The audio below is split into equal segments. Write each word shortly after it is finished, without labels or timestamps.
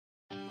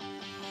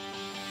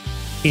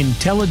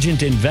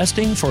Intelligent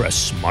investing for a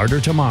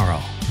smarter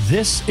tomorrow.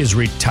 This is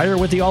Retire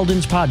with the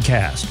Aldens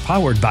podcast,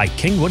 powered by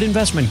Kingwood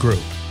Investment Group.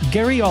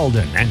 Gary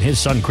Alden and his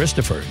son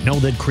Christopher know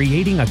that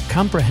creating a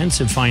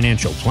comprehensive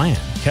financial plan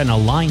can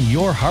align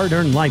your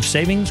hard-earned life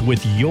savings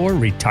with your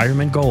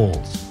retirement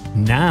goals.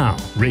 Now,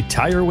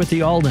 retire with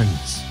the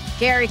Aldens.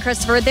 Gary,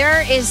 Christopher,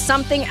 there is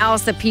something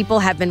else that people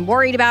have been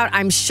worried about.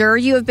 I'm sure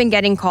you have been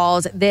getting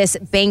calls, this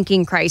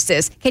banking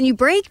crisis. Can you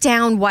break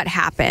down what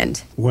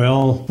happened?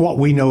 Well, what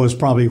we know is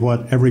probably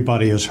what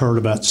everybody has heard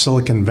about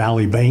Silicon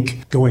Valley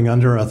Bank going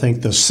under, I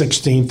think the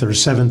 16th or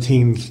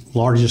 17th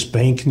largest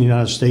bank in the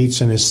United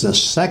States, and it's the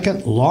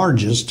second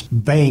largest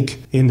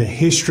bank in the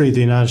history of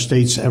the United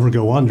States to ever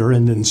go under.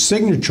 And then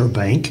Signature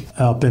Bank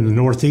up in the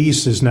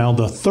Northeast is now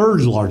the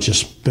third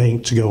largest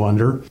bank to go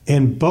under.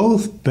 And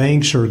both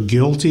banks are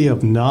guilty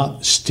of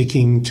not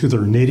sticking to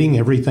their knitting,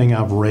 everything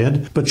I've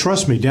read. But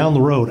trust me, down the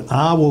road,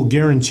 I will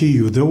guarantee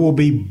you there will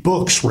be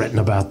books written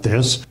about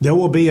this. There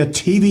will be a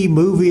TV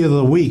movie of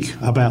the week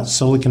about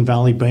Silicon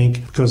Valley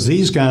Bank, because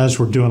these guys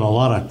were doing a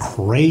lot of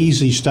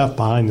crazy stuff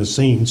behind the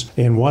scenes.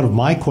 And one of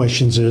my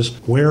questions is,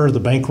 where are the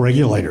bank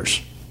regulators?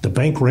 The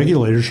bank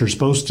regulators are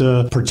supposed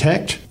to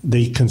protect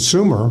the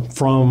consumer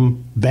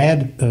from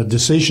bad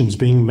decisions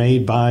being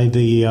made by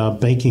the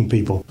banking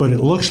people. But it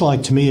looks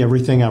like to me,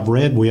 everything I've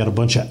read, we had a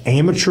bunch of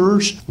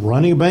amateurs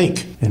running a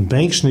bank, and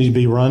banks need to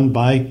be run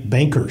by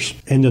bankers.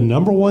 And the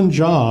number one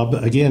job,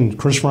 again,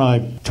 Chris and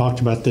I talked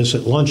about this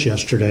at lunch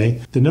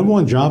yesterday, the number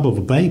one job of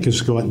a bank is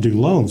to go out and do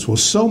loans. Well,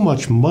 so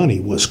much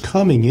money was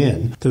coming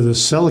in to the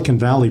Silicon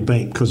Valley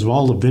Bank because of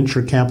all the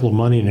venture capital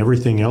money and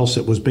everything else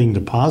that was being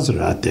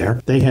deposited out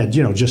there. They had,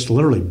 just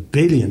literally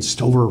billions,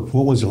 over,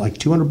 what was it, like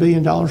 $200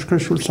 billion,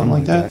 Chris, or something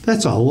like that?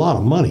 That's a lot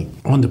of money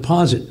on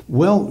deposit.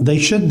 Well, they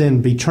should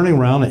then be turning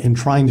around and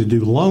trying to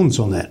do loans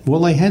on that. Well,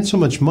 they had so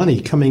much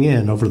money coming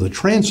in over the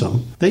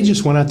transom, they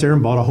just went out there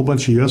and bought a whole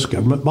bunch of U.S.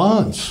 government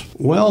bonds.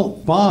 Well,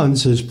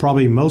 bonds, is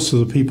probably most of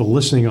the people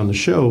listening on the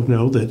show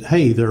know that,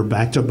 hey, they're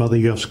backed up by the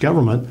U.S.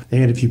 government,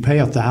 and if you pay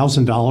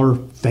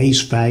 $1,000 face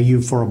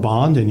value for a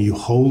bond and you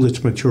hold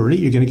its maturity,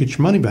 you're going to get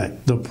your money back.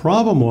 The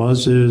problem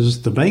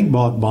is the bank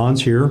bought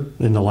bonds here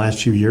in the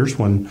last few years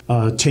when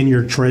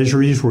 10-year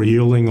treasuries were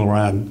yielding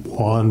around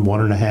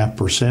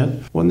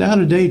 1.5%. Well, now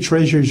today,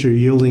 treasuries are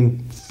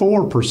yielding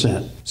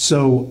 4%.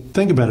 So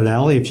think about it,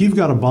 Allie. If you've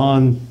got a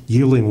bond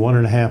yielding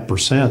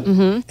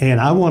 1.5%,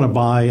 and I want to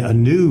buy a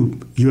new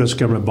U.S.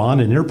 government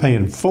bond and they're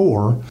paying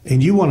 4%,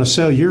 and you want to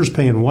sell yours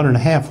paying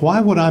 1.5%,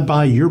 why would I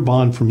buy your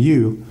bond from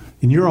you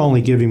and you're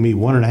only giving me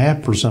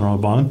 1.5% on a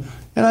bond,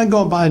 and I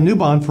go and buy a new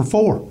bond for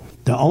 4%?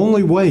 The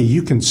only way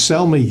you can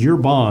sell me your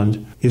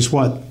bond is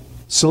what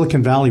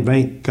Silicon Valley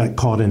Bank got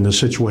caught in the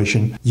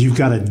situation. You've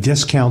got to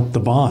discount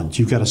the bond.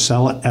 You've got to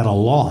sell it at a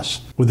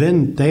loss. Well,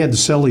 then they had to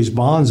sell these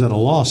bonds at a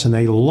loss, and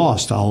they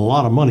lost a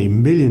lot of money,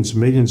 millions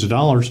and millions of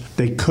dollars.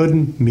 They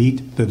couldn't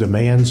meet the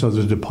demands of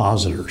the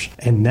depositors.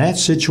 And that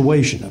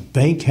situation, a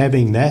bank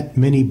having that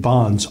many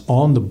bonds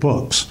on the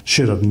books,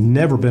 should have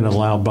never been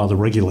allowed by the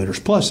regulators.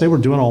 Plus, they were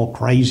doing all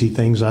crazy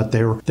things out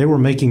there. They were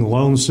making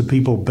loans to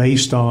people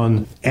based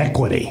on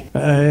equity.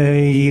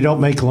 You don't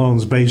make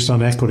loans based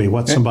on equity,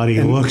 what somebody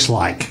looks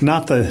like.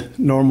 Not the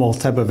normal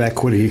type of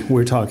equity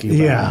we're talking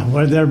about. Yeah,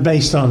 well, they're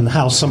based on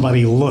how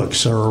somebody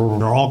looks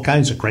or all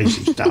kinds of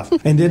crazy stuff.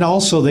 And then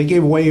also they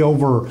gave away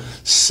over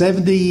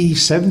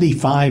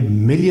 $75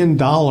 million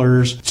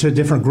to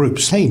different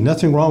groups. Hey,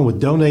 nothing wrong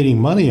with donating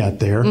money out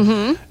there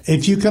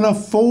if you can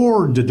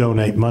afford to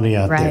donate money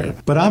out there.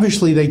 But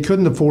obviously they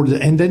couldn't afford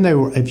it. And then they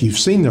were, if you've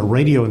seen the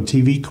radio and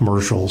TV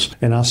commercials,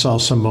 and I saw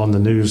some on the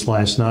news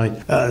last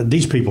night,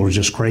 these people are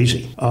just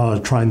crazy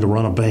trying to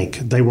run a bank.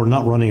 They were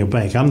not running a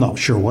bank. I'm not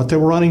sure what they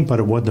were running, but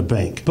it wasn't a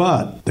bank.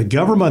 But the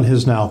government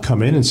has now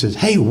come in and said,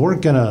 hey,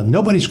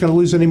 nobody's going to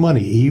lose any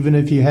money, even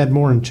if you had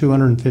more than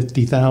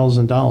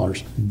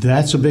 $250,000.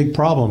 That's a big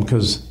problem,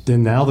 because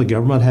then now the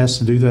government has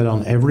to do that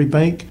on every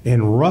bank.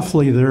 And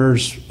roughly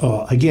there's,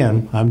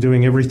 again, I'm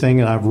doing everything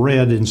that I've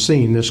read and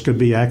seen. This could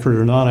be accurate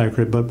or not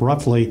accurate, but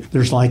roughly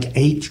there's like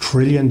 $8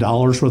 trillion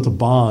worth of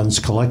bonds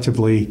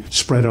collectively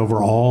spread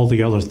over all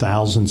the other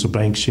thousands of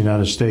banks in the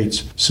United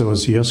States. So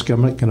is the U.S.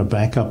 government going to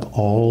back up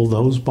all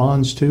those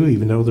bonds too,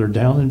 even though they're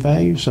down in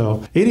value?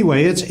 So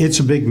anyway, it's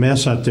a big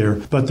mess out there.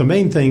 But the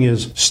main thing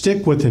is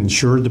stick with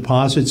insured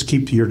deposits.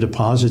 Keep your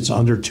deposits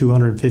under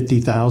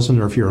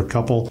 $250,000, or if you're a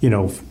couple,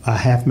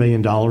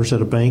 $500,000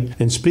 at a bank.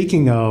 And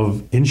speaking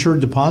of insured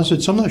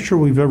deposits, I'm not sure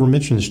we've ever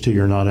mentioned this to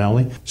you or not,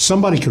 Allie.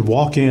 Somebody could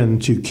walk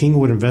into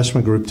Kingwood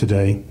Investment Group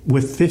today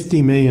with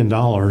 $50 million,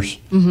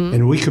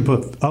 and we could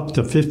put up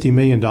to $50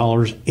 million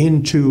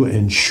into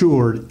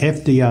insured,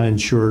 FDI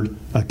insured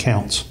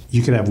accounts.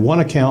 You could have one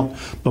account,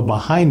 but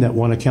behind that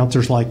one account,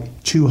 there's like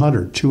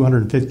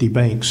 250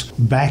 banks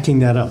backing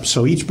that up.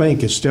 So each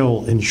bank is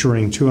still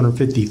insuring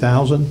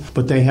 $250,000,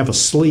 but they have a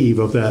sleeve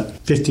of that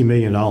 $50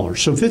 million.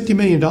 So $50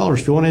 million,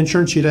 if you want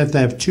insurance, you'd have to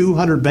have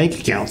 200 bank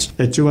accounts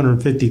at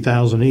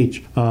 $250,000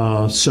 each.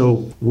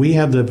 So we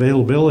have the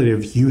availability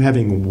of you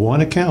having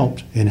one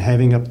account and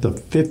having up to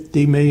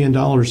 $50 million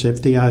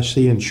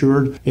FDIC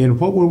insured. And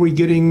what were we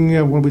getting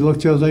when we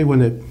looked the other day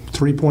when it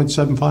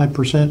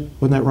 3.75%?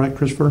 Wasn't that right,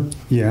 Christopher?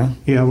 Yeah.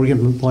 Yeah, we're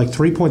getting like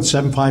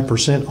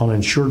 3.75% on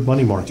insured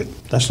money market.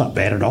 That's not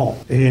bad at all.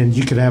 And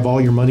you could have all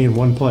your money in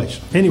one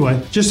place.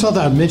 Anyway, just thought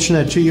that I'd mention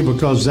that to you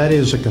because that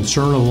is a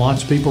concern of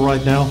lots of people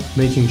right now,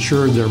 making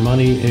sure their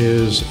money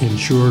is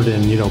insured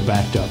and,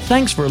 backed up.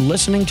 Thanks for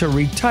listening to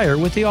Retire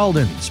with the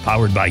Aldens,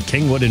 powered by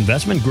Kingwood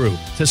Investment Group.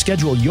 To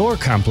schedule your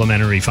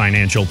complimentary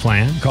financial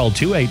plan, call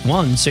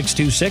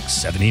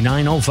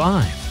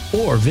 281-626-7905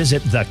 or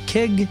visit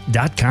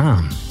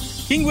thekig.com.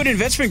 Kingwood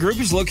Investment Group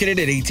is located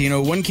at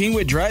 1801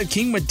 Kingwood Drive,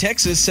 Kingwood,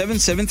 Texas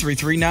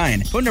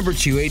 77339. Phone number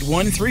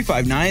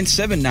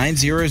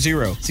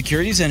 281-359-7900.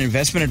 Securities and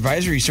investment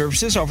advisory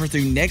services offered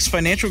through Next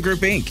Financial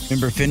Group, Inc.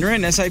 Member FINRA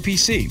and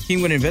SIPC.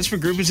 Kingwood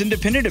Investment Group is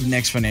independent of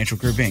Next Financial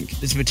Group, Inc.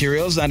 This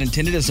material is not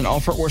intended as an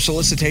offer or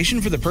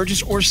solicitation for the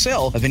purchase or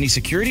sale of any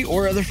security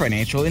or other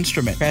financial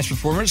instrument. Past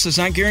performance does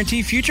not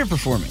guarantee future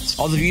performance.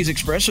 All the views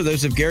expressed are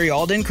those of Gary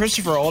Alden,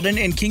 Christopher Alden,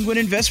 and Kingwood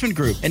Investment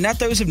Group, and not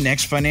those of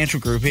Next Financial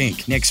Group,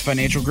 Inc. Next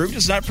Financial Group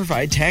does not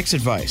provide tax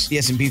advice. The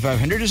S&P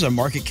 500 is a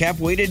market cap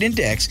weighted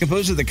index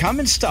composed of the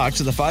common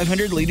stocks of the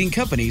 500 leading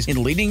companies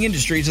in leading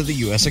industries of the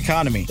U.S.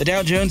 economy. The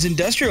Dow Jones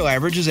Industrial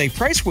Average is a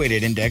price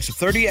weighted index of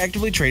 30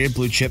 actively traded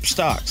blue chip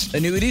stocks.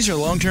 Annuities are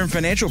long-term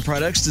financial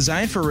products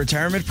designed for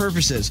retirement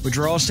purposes.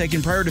 Withdrawals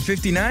taken prior to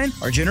 59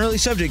 are generally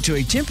subject to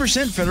a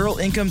 10% federal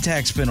income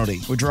tax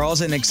penalty.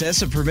 Withdrawals in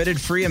excess of permitted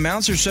free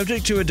amounts are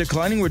subject to a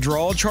declining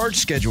withdrawal charge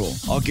schedule.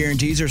 All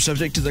guarantees are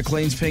subject to the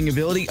claims paying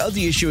ability of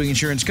the issuing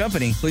insurance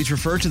company. Please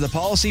refer to the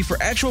policy for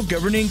actual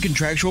governing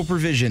contractual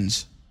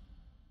provisions.